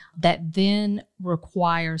vacancy that then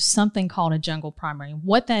requires something called a jungle primary.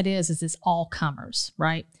 What that is it's all comers,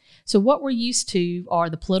 right? So what we're used to are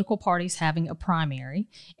the political parties having a primary,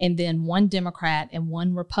 and then one Democrat and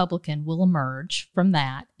one Republican will emerge from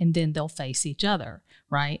that, and then they'll face each other,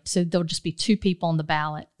 right? So there'll just be two people on the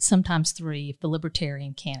ballot, sometimes three if the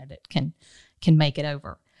Libertarian candidate can make it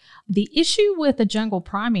over. The issue with a jungle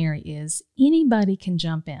primary is anybody can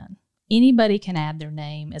jump in. Anybody can add their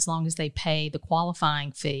name as long as they pay the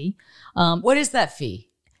qualifying fee. What is that fee?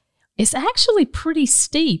 It's actually pretty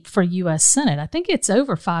steep for U.S. Senate. I think it's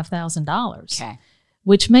over $5,000. Okay.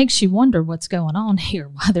 Which makes you wonder what's going on here,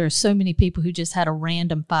 why there are so many people who just had a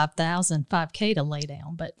random $5K to lay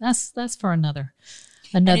down. But that's for another.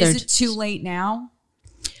 And is it too late now?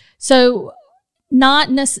 So not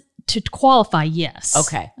to qualify, yes.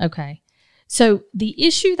 Okay. So the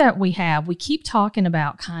issue that we keep talking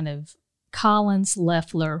about kind of Collins,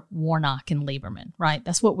 Loeffler, Warnock, and Lieberman, right?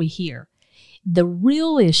 That's what we hear. The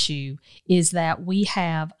real issue is that we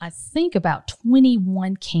have, I think, about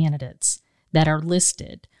 21 candidates that are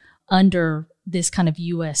listed under this kind of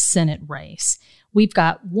U.S. Senate race. We've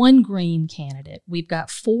got one Green candidate. We've got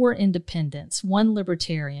 4 independents, 1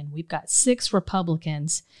 Libertarian. We've got 6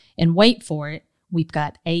 Republicans. And wait for it, we've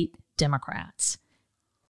got 8 Democrats.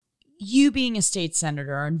 You being a state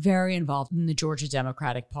senator and very involved in the Georgia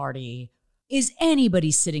Democratic Party, is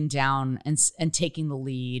anybody sitting down and taking the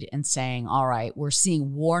lead and saying, all right, we're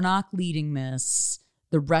seeing Warnock leading this,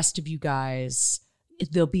 the rest of you guys,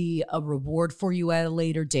 there'll be a reward for you at a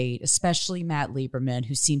later date, especially Matt Lieberman,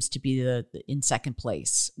 who seems to be in second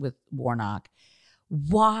place with Warnock.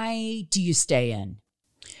 Why do you stay in?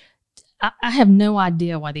 I have no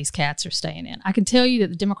idea why these cats are staying in. I can tell you that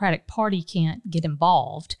the Democratic Party can't get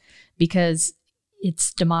involved because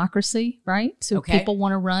it's democracy, right? So Okay. people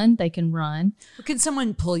want to run, they can run. But can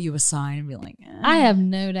someone pull you aside and be like, I have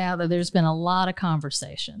no doubt that there's been a lot of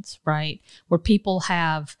conversations, right, where people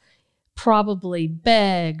have probably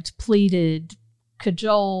begged, pleaded,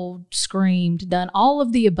 cajoled, screamed, done all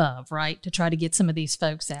of the above, right, to try to get some of these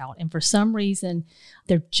folks out. And for some reason,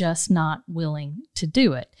 they're just not willing to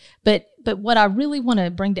do it. But what I really want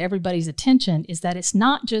to bring to everybody's attention is that it's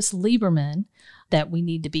not just Lieberman that we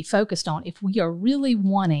need to be focused on. If we are really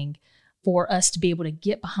wanting for us to be able to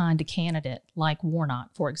get behind a candidate like Warnock,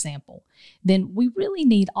 for example, then we really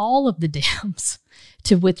need all of the Dems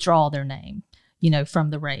to withdraw their name, from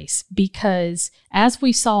the race. Because as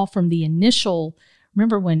we saw from the initial,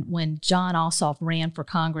 remember when Jon Ossoff ran for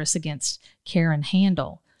Congress against Karen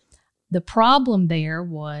Handel, the problem there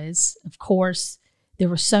was, of course, there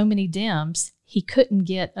were so many Dems, he couldn't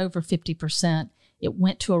get over 50%. It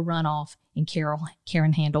went to a runoff, and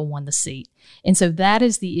Karen Handel won the seat. And so that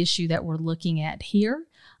is the issue that we're looking at here,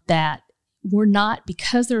 that we're not,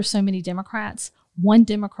 because there are so many Democrats, one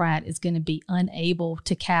Democrat is going to be unable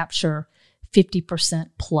to capture 50%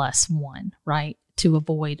 plus one, right, to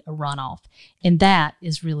avoid a runoff. And that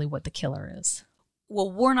is really what the killer is.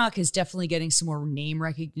 Well, Warnock is definitely getting some more name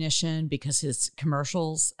recognition because his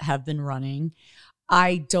commercials have been running.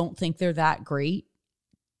 I don't think they're that great.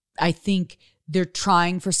 I think they're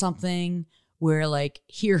trying for something where, like,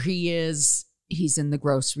 here he is, he's in the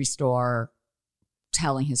grocery store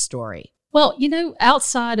telling his story. Well,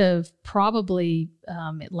 outside of probably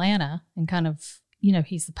Atlanta and kind of,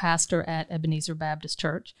 he's the pastor at Ebenezer Baptist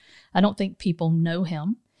Church, I don't think people know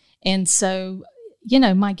him. And so,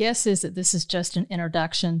 my guess is that this is just an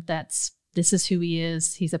introduction. This is who he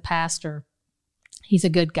is. He's a pastor. He's a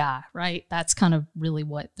good guy, right? That's kind of really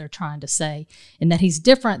what they're trying to say. And that he's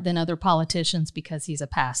different than other politicians because he's a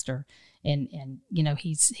pastor. And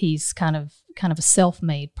he's kind of a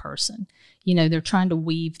self-made person. They're trying to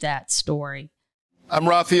weave that story. I'm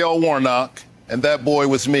Raphael Warnock, and that boy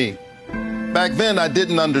was me. Back then, I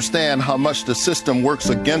didn't understand how much the system works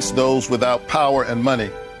against those without power and money,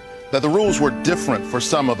 that the rules were different for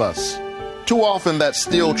some of us. Too often, that's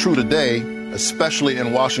still true today, especially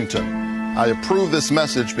in Washington. I approve this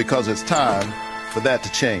message because it's time for that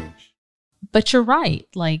to change. But you're right.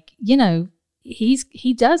 Like,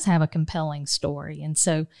 he does have a compelling story. And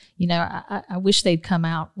so, I wish they'd come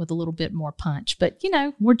out with a little bit more punch. But,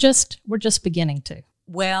 we're just beginning to.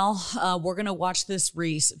 Well, we're going to watch this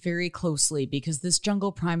race very closely because this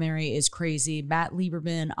jungle primary is crazy. Matt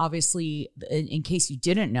Lieberman, obviously, in case you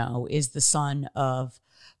didn't know, is the son of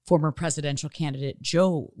former presidential candidate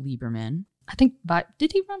Joe Lieberman. I think,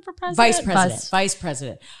 did he run for president? Vice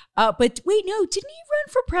president. But wait, no, didn't he run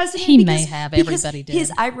for president? He may have. Everybody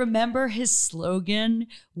did. I remember his slogan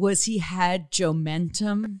was he had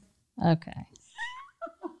Joe-mentum. Okay.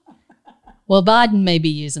 Well, Biden may be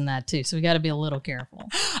using that too, so we got to be a little careful.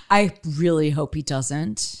 I really hope he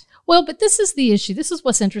doesn't. Well, but this is the issue. This is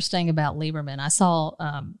what's interesting about Lieberman. I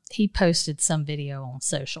saw he posted some video on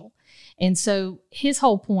social. And so his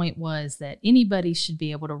whole point was that anybody should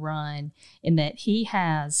be able to run and that he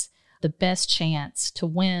has the best chance to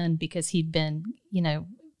win because he'd been,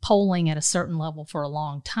 polling at a certain level for a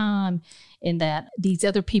long time and that these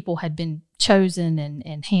other people had been chosen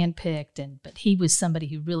and handpicked, but he was somebody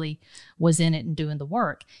who really was in it and doing the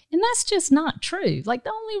work. And that's just not true. Like,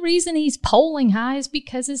 the only reason he's polling high is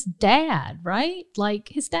because his dad, right? Like,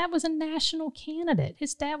 his dad was a national candidate.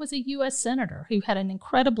 His dad was a U.S. senator who had an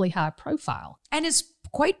incredibly high profile. And is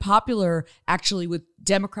quite popular, actually, with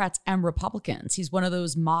Democrats and Republicans. He's one of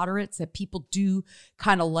those moderates that people do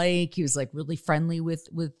kind of like. He was, like, really friendly with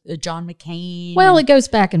John McCain. Well, it goes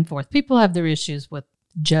back and forth. People have their issues with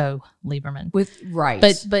Joe Lieberman. Right.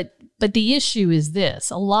 But the issue is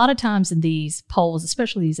this. A lot of times in these polls,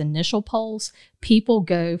 especially these initial polls, people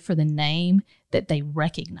go for the name that they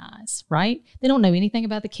recognize, right? They don't know anything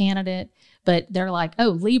about the candidate, but they're like,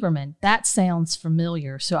 oh, Lieberman, that sounds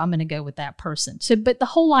familiar, so I'm going to go with that person. So, but the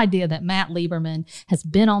whole idea that Matt Lieberman has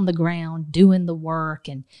been on the ground doing the work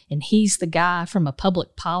and he's the guy from a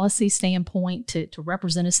public policy standpoint to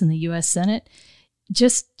represent us in the U.S. Senate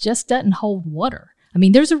just doesn't hold water. I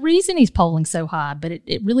mean, there's a reason he's polling so high, but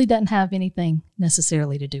it really doesn't have anything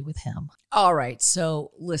necessarily to do with him. All right.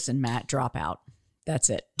 So listen, Matt, drop out. That's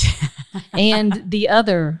it. And the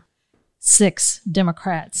other 6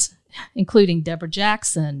 Democrats, including Deborah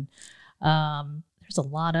Jackson, there's a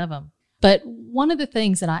lot of them. But one of the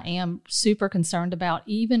things that I am super concerned about,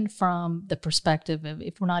 even from the perspective of,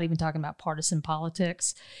 if we're not even talking about partisan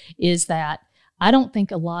politics, is that I don't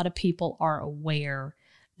think a lot of people are aware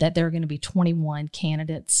that there are going to be 21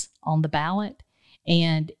 candidates on the ballot.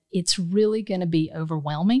 And it's really going to be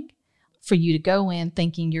overwhelming for you to go in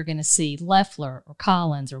thinking you're going to see Loeffler or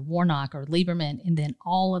Collins or Warnock or Lieberman, and then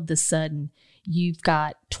all of the sudden you've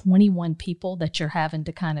got 21 people that you're having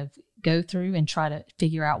to kind of go through and try to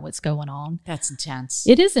figure out what's going on. That's intense.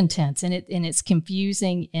 It is intense, and it's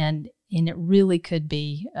confusing, and it really could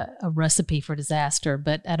be a recipe for disaster,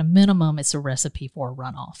 but at a minimum, it's a recipe for a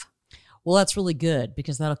runoff. Well, that's really good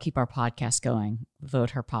because that'll keep our podcast going.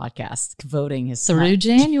 Vote Her podcast. Voting is through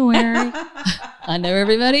January. I know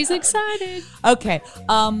everybody's excited. Okay.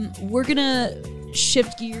 We're going to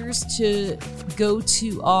shift gears to go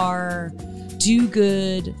to our do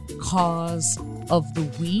good cause of the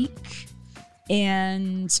week.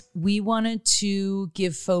 And we wanted to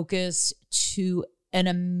give focus to an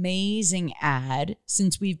amazing ad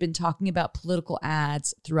since we've been talking about political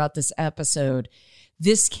ads throughout this episode.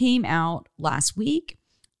 This came out last week,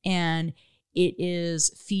 and it is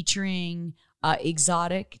featuring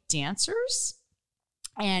exotic dancers,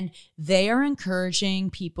 and they are encouraging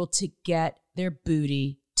people to get their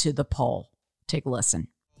booty to the pole. Take a listen.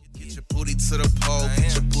 Get your booty to the pole,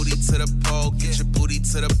 get your booty to the pole, get your booty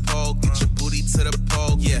to the pole, get your booty to the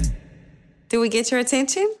pole, yeah. Did we get your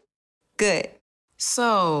attention? Good.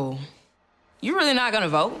 So, you really not gonna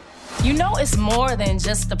vote? You know it's more than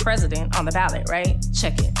just the president on the ballot, right?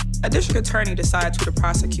 Check it. A district attorney decides who to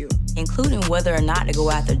prosecute, including whether or not to go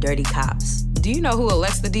after dirty cops. Do you know who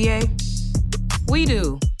elects the DA? We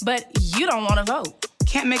do. But you don't want to vote.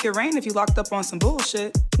 Can't make it rain if you locked up on some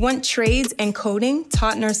bullshit. Want trades and coding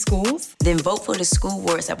taught in our schools? Then vote for the school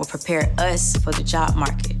boards that will prepare us for the job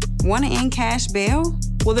market. Want to end cash bail?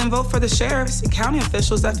 Well, then vote for the sheriffs and county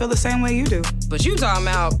officials that feel the same way you do. But you talking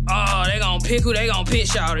about, they gonna pick who they gonna pick,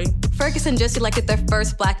 shawty. Ferguson just elected their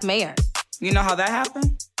first black mayor. You know how that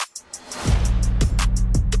happened?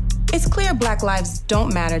 It's clear Black lives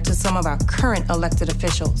don't matter to some of our current elected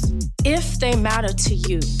officials. If they matter to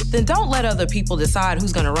you, then don't let other people decide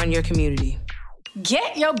who's gonna run your community.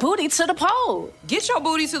 Get your booty to the poll. Get your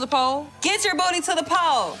booty to the poll. Get your booty to the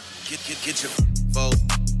poll. Get your vote,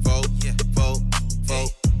 yeah,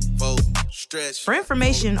 vote, stretch. For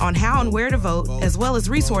information on how and where to vote, as well as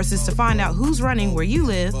resources to find out who's running where you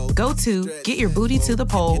live, go to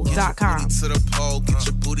getyourbootytothepoll.com.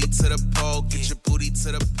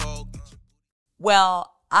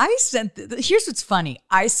 Well, I sent here's what's funny.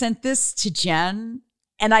 I sent this to Jen,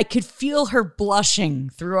 and I could feel her blushing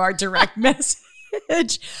through our direct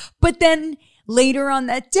message. But then later on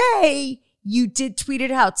that day, you did tweet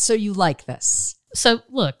it out. So you like this. So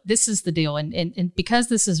look, this is the deal. And because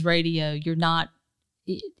this is radio, you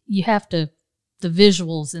have to, the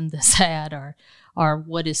visuals in this ad are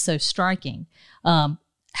what is so striking.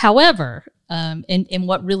 However, and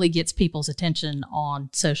what really gets people's attention on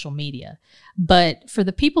social media. But for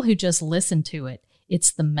the people who just listen to it,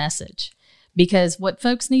 it's the message. Because what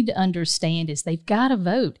folks need to understand is they've got to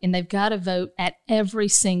vote, and they've got to vote at every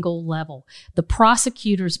single level. The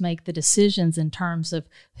prosecutors make the decisions in terms of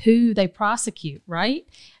who they prosecute, right?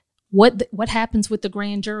 What happens with the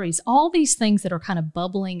grand juries, all these things that are kind of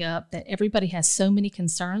bubbling up that everybody has so many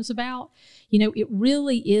concerns about, it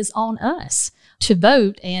really is on us to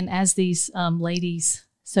vote. And as these ladies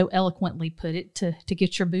so eloquently put it, to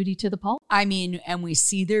get your booty to the poll. I mean, and we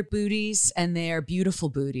see their booties, and they're beautiful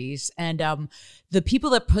booties. And the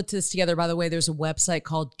people that put this together, by the way, there's a website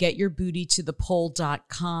called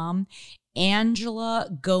getyourbootytothepoll.com. Angela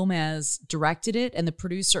Gomez directed it, and the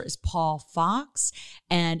producer is Paul Fox.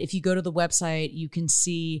 And if you go to the website, you can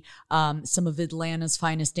see some of Atlanta's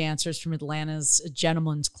finest dancers from Atlanta's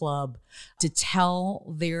Gentlemen's Club to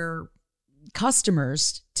tell their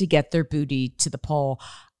customers to get their booty to the poll.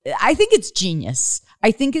 I think it's genius. I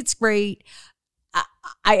think it's great.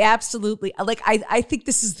 I absolutely I think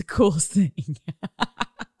this is the coolest thing.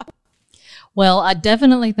 Well, I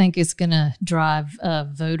definitely think it's going to drive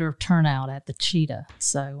voter turnout at the Cheetah.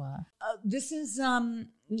 So this is,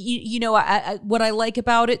 what I like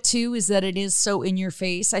about it too is that it is so in your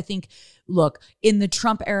face. I think, look, in the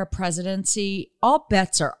Trump era presidency, all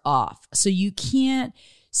bets are off. So you can't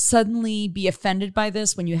suddenly be offended by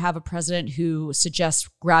this when you have a president who suggests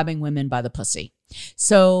grabbing women by the pussy.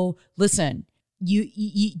 So listen, you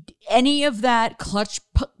any of that clutch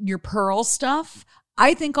your pearl stuff,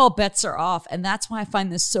 I think all bets are off, and that's why I find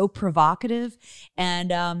this so provocative.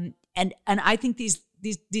 And I think these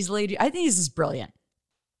ladies, I think this is brilliant.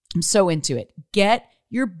 I'm so into it. Get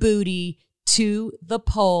your booty to the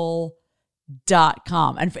poll.com.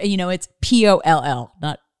 And it's POLL,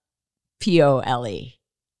 not POLE.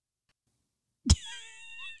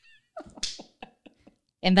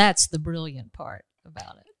 And that's the brilliant part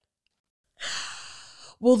about it.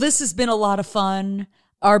 Well, this has been a lot of fun.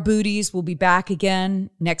 Our Booties will be back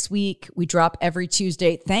again next week. We drop every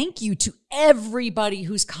Tuesday. Thank you to everybody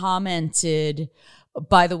who's commented.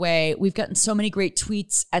 By the way, we've gotten so many great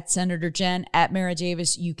tweets at Senator Jen, at Mara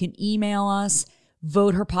Davis. You can email us,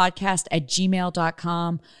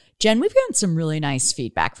 voteherpodcast@gmail.com. Jen, we've gotten some really nice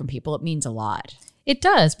feedback from people. It means a lot. It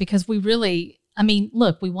does, because we really,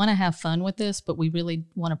 look, we want to have fun with this, but we really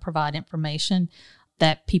want to provide information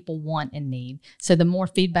that people want and need. So the more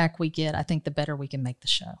feedback we get, I think the better we can make the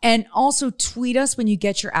show. And also tweet us when you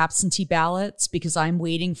get your absentee ballots, because I'm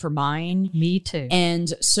waiting for mine. Me too.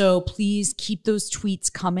 And so please keep those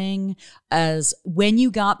tweets coming as when you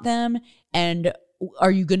got them, and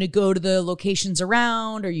are you going to go to the locations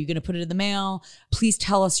around? Are you going to put it in the mail? Please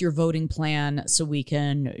tell us your voting plan so we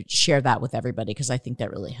can share that with everybody, because I think that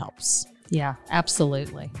really helps. Yeah,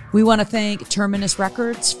 absolutely. We want to thank Terminus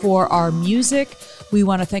Records for our music. We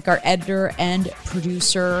want to thank our editor and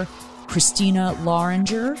producer, Christina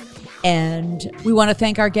Loringer. And we want to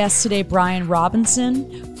thank our guest today, Brian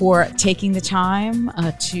Robinson, for taking the time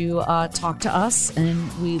to talk to us. And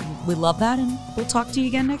we love that. And we'll talk to you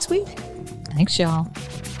again next week. Thanks, y'all.